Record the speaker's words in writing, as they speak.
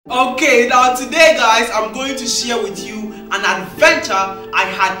Okay, now today guys, I'm going to share with you an adventure I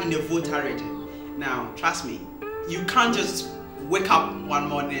had in the Volta region. Now, trust me, you can't just wake up one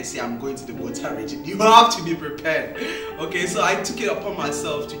morning and say I'm going to the Volta region. You have to be prepared. Okay, so I took it upon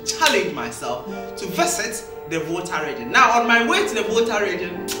myself to challenge myself to visit the Volta region. Now, on my way to the Volta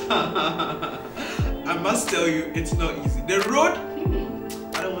region, I must tell you, it's not easy. The road,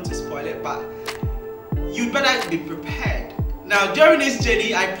 I don't want to spoil it, but you'd better be prepared. Now, during this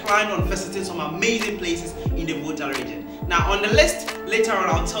journey, I planned on visiting some amazing places in the Volta region. Now, on the list, later on,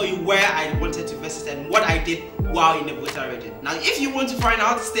 I'll tell you where I wanted to visit and what I did while in the Volta region. Now, if you want to find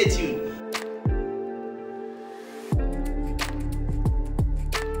out, stay tuned.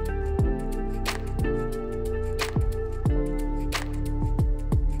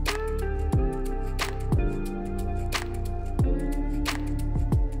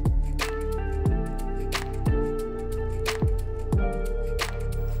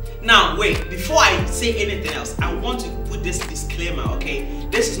 Now wait, before I say anything else, I want to put this disclaimer, okay?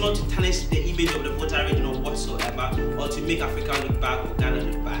 This is not to tarnish the image of the Volta region or whatsoever, or to make Africa look bad or Ghana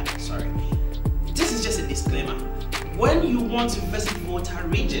look bad, sorry. This is just a disclaimer. When you want to visit Volta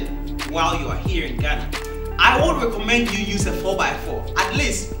region while you are here in Ghana, I would recommend you use a 4x4, at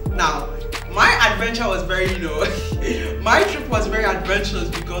least. Now, my adventure was very, my trip was very adventurous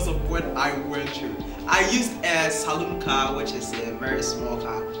because of what I went through. I used a saloon car, which is a very small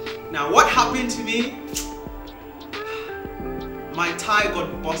car. Now, what happened to me? My tire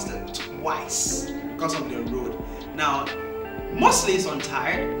got busted twice because of the road. Now, mostly it's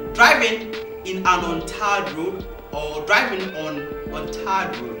untired. Driving in an untarred road or driving on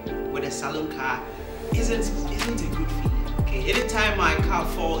untarred road with a saloon car isn't a good feeling. Okay, anytime my car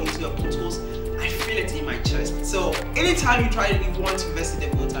falls into a potholes, I feel it in my chest. So anytime you want to visit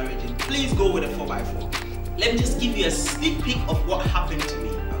the Volta region, please go with a 4x4. Let me just give you a sneak peek of what happened to me,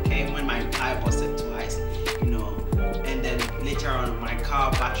 okay, when my tire busted twice, and then later on my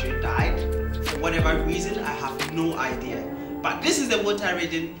car battery died. For whatever reason, I have no idea. But this is the Volta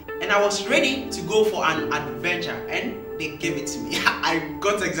region, and I was ready to go for an adventure, and they gave it to me. I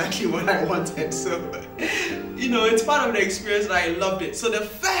got exactly what I wanted, so it's part of the experience and I loved it. So the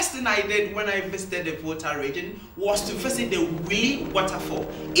first thing I did when I visited the Volta region was to visit the Willy waterfall.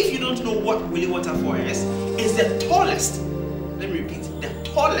 If you don't know what Willy waterfall is, it's the tallest, let me repeat, the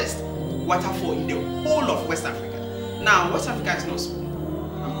tallest waterfall in the whole of West Africa. Now, West Africa is not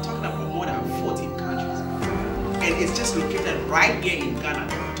small. I'm talking about more than 14 countries. And it's just located right here in Ghana,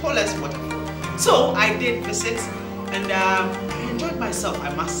 the tallest waterfall. So I did visit, and I enjoyed myself,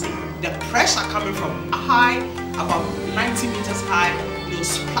 I must say. The pressure coming from high, about 90 meters high,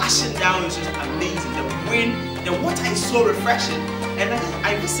 splashing down is just amazing. The wind, the water is so refreshing, and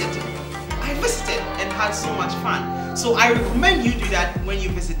I visited and had so much fun. So I recommend you do that when you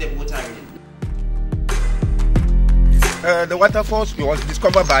visit the Volta region. The waterfalls was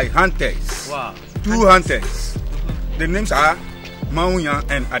discovered by hunters. Wow. Two hunters. The names are Maunya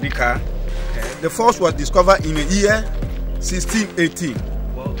and Adika. Okay. The first was discovered in the year 1618.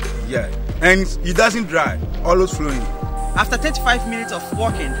 Wow. Yeah. And it doesn't dry, always flowing. After 35 minutes of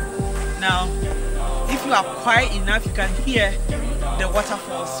walking, now, if you are quiet enough, you can hear the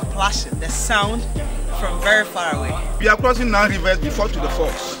waterfall splashing, the sound from very far away. We are crossing now rivers before to the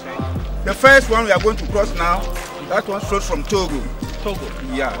falls. Okay. The first one we are going to cross now, that one flows from Togo. Togo?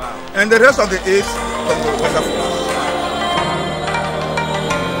 Yeah. Wow. And the rest of the is from the waterfall.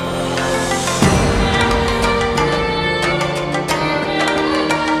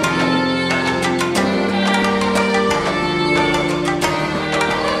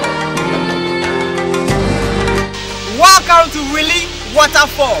 Welcome to Willy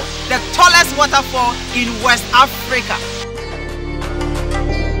Waterfall, the tallest waterfall in West Africa.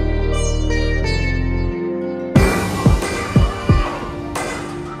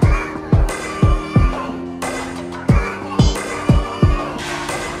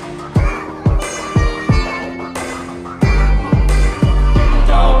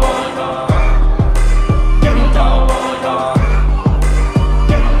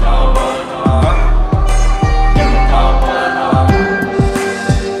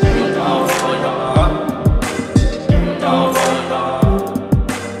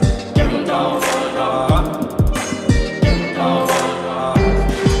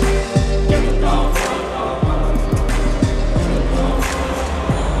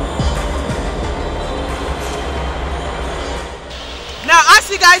 As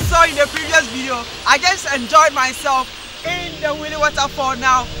you guys saw in the previous video, I just enjoyed myself in the Willy waterfall.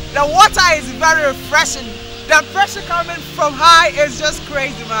 Now, the water is very refreshing. The pressure coming from high is just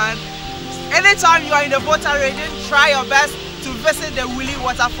crazy, man. Anytime you are in the Volta region, try your best to visit the Willy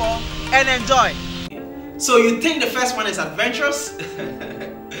waterfall and enjoy. So you think the first one is adventurous?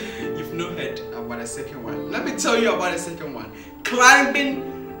 You've not heard about the second one. Let me tell you about the second one.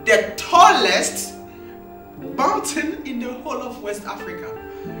 Climbing the tallest mountain in the whole of West Africa.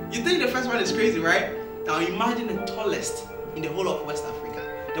 You think the first one is crazy, right? Now imagine the tallest in the whole of West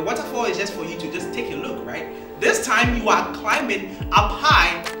Africa. The waterfall is just for you to just take a look, right? This time you are climbing up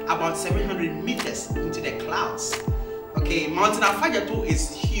high, about 700 meters into the clouds. Okay, Mountain Afadjato is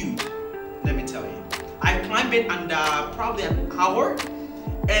huge, let me tell you. I climbed it under probably an hour,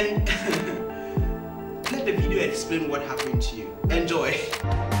 and let the video explain what happened to you. Enjoy.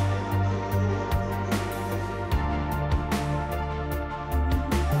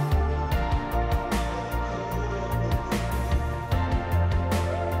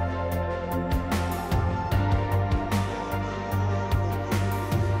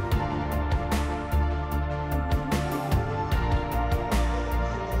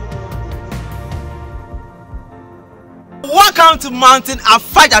 Welcome to Mountain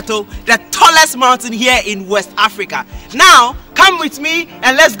Afadjato, the tallest mountain here in West Africa. Now, come with me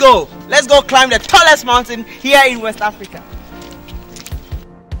and let's go. Let's go climb the tallest mountain here in West Africa.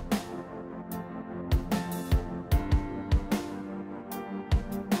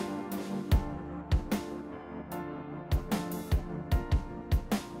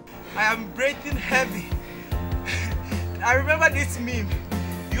 I am breathing heavy. I remember this meme.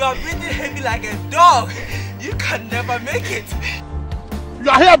 You are breathing heavy like a dog. You can never make it. You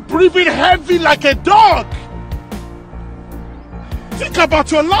are here breathing heavy like a dog. Think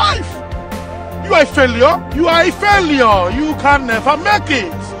about your life. You are a failure. You are a failure. You can never make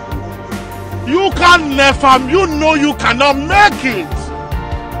it. You can never, you know you cannot make it.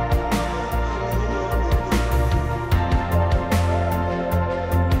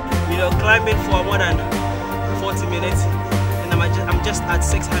 You know, climbing for more than 40 minutes and I'm just at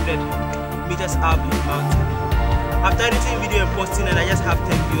 600 meters up in the mountain. After editing video and posting and I just have 10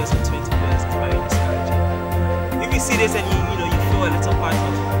 viewers or 20 viewers, it's very discouraging. If you see this and you feel a little part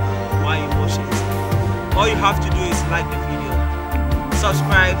of my emotions, all you have to do is like the video,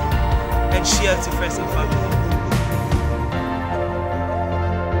 subscribe and share to friends and family.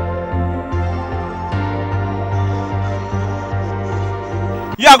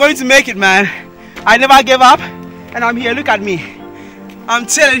 You are going to make it, man. I never gave up and I'm here. Look at me. I'm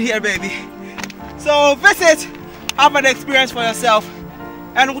chilling here, baby. So visit, have an experience for yourself,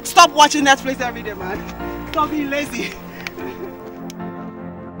 and stop watching Netflix every day, man. Stop being lazy.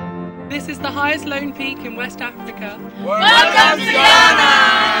 This is the highest lone peak in West Africa. Welcome to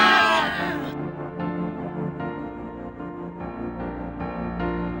Ghana!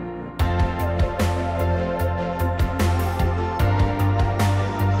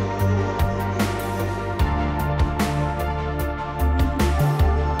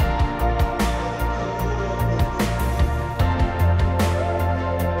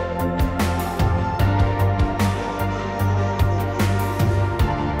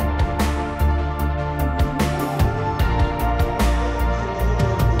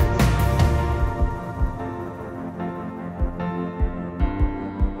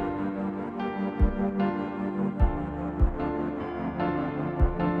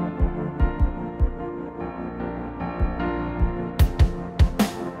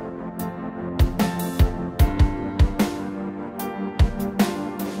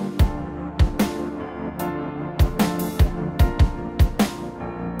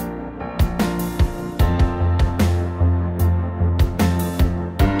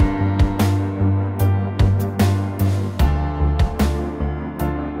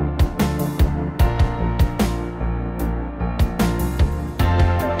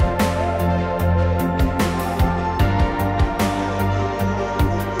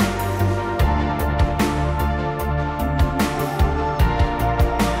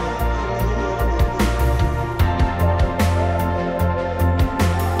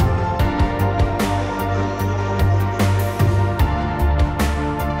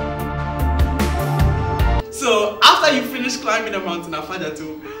 So after you finish climbing the Mountain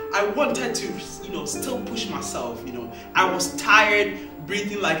Afadjato, I wanted to, still push myself. I was tired,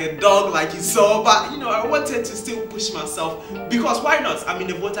 breathing like a dog, like you saw, but I wanted to still push myself because why not? I'm in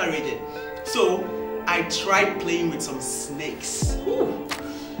the Volta Region. So I tried playing with some snakes. Ooh.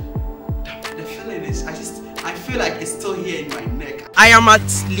 The feeling is, I feel like it's still here in my neck. I am at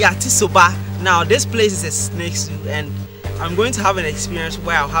Liatisoba. Now this place is a snake zoo and I'm going to have an experience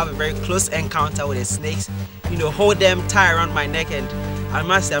where I'll have a very close encounter with the snakes. Hold them, tie around my neck, and I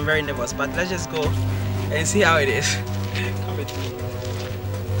must say I'm very nervous, but let's just go and see how it is. Come with me.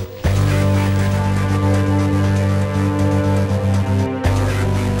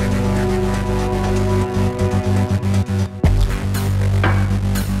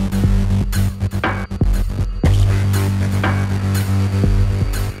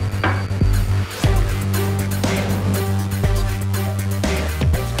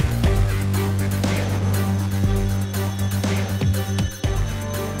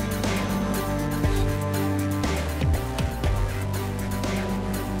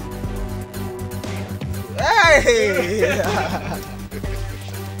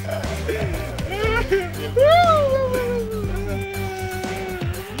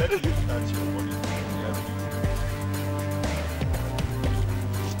 That's your body.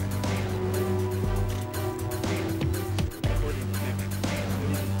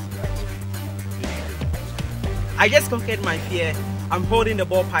 I just conquered my fear. I'm holding the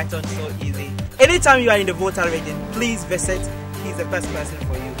ball python so easy. Anytime you are in the Volta region, please visit. He's the best person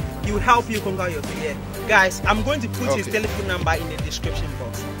for you. He will help you conquer your fear. Guys, I'm going to put his telephone number in the description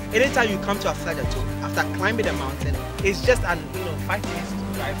box. Anytime you come to Aflagato after climbing the mountain, it's just an 5 minutes to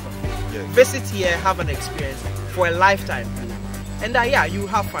drive from here. Yes. Visit here, have an experience for a lifetime. And yeah, you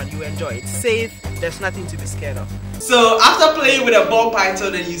have fun, you enjoy it. Safe, there's nothing to be scared of. So after playing with a ball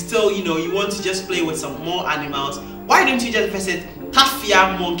python and you still, you want to just play with some more animals, why don't you just visit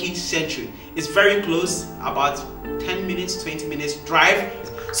Tafia Monkey Sanctuary? It's very close, about 10 minutes, 20 minutes drive.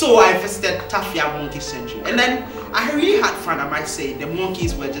 So I visited Tafia Monkey Sanctuary and then I really had fun, I might say. The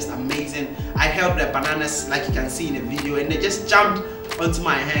monkeys were just amazing. I held the bananas like you can see in the video and they just jumped onto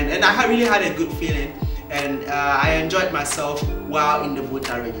my hand and I really had a good feeling and I enjoyed myself while in the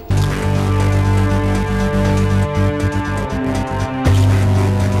Volta region.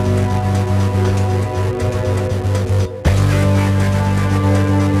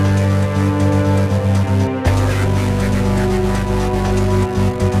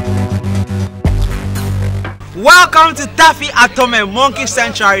 Welcome to Tafi Atome Monkey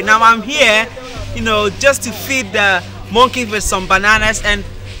Sanctuary. Now I'm here, just to feed the monkeys with some bananas and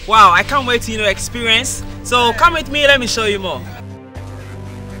wow, I can't wait to experience. So come with me, let me show you more.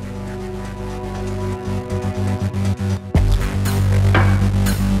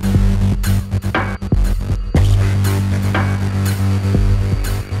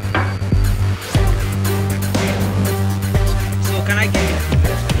 So can I get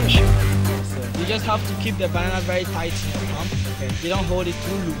it? Sure. You just have to keep the banana very tight in your palm. Okay. You don't hold it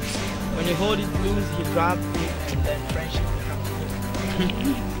too loose. When you hold it loose, you grab it and then friendship becomes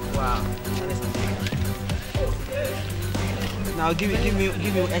good. Wow. Now give me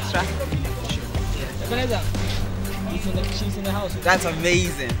extra. Sure. Yeah. She's in the house. That's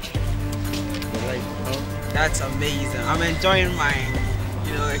amazing. That's amazing. I'm enjoying my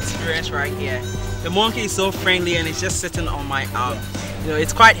experience right here. The monkey is so friendly and it's just sitting on my arm.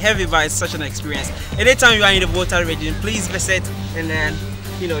 It's quite heavy, but it's such an experience. Anytime you are in the Volta region, please visit and then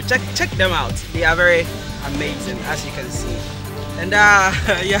check them out. They are very amazing, as you can see. And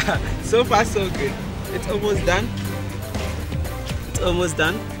yeah, so far so good. It's almost done. It's almost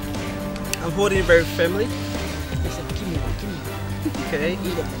done. I'm holding it very firmly. Okay.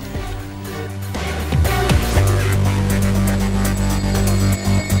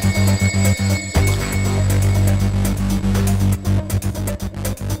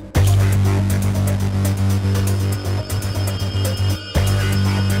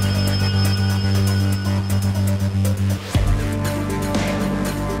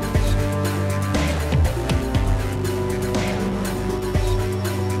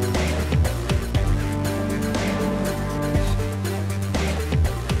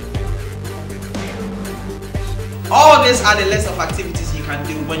 All these are the list of activities you can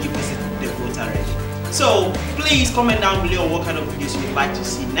do when you visit the Volta region. So please comment down below on what kind of videos you would like to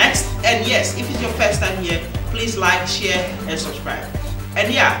see next. And yes, if it's your first time here, please like, share and subscribe.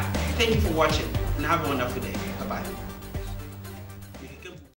 And yeah, thank you for watching and have a wonderful day. Bye bye.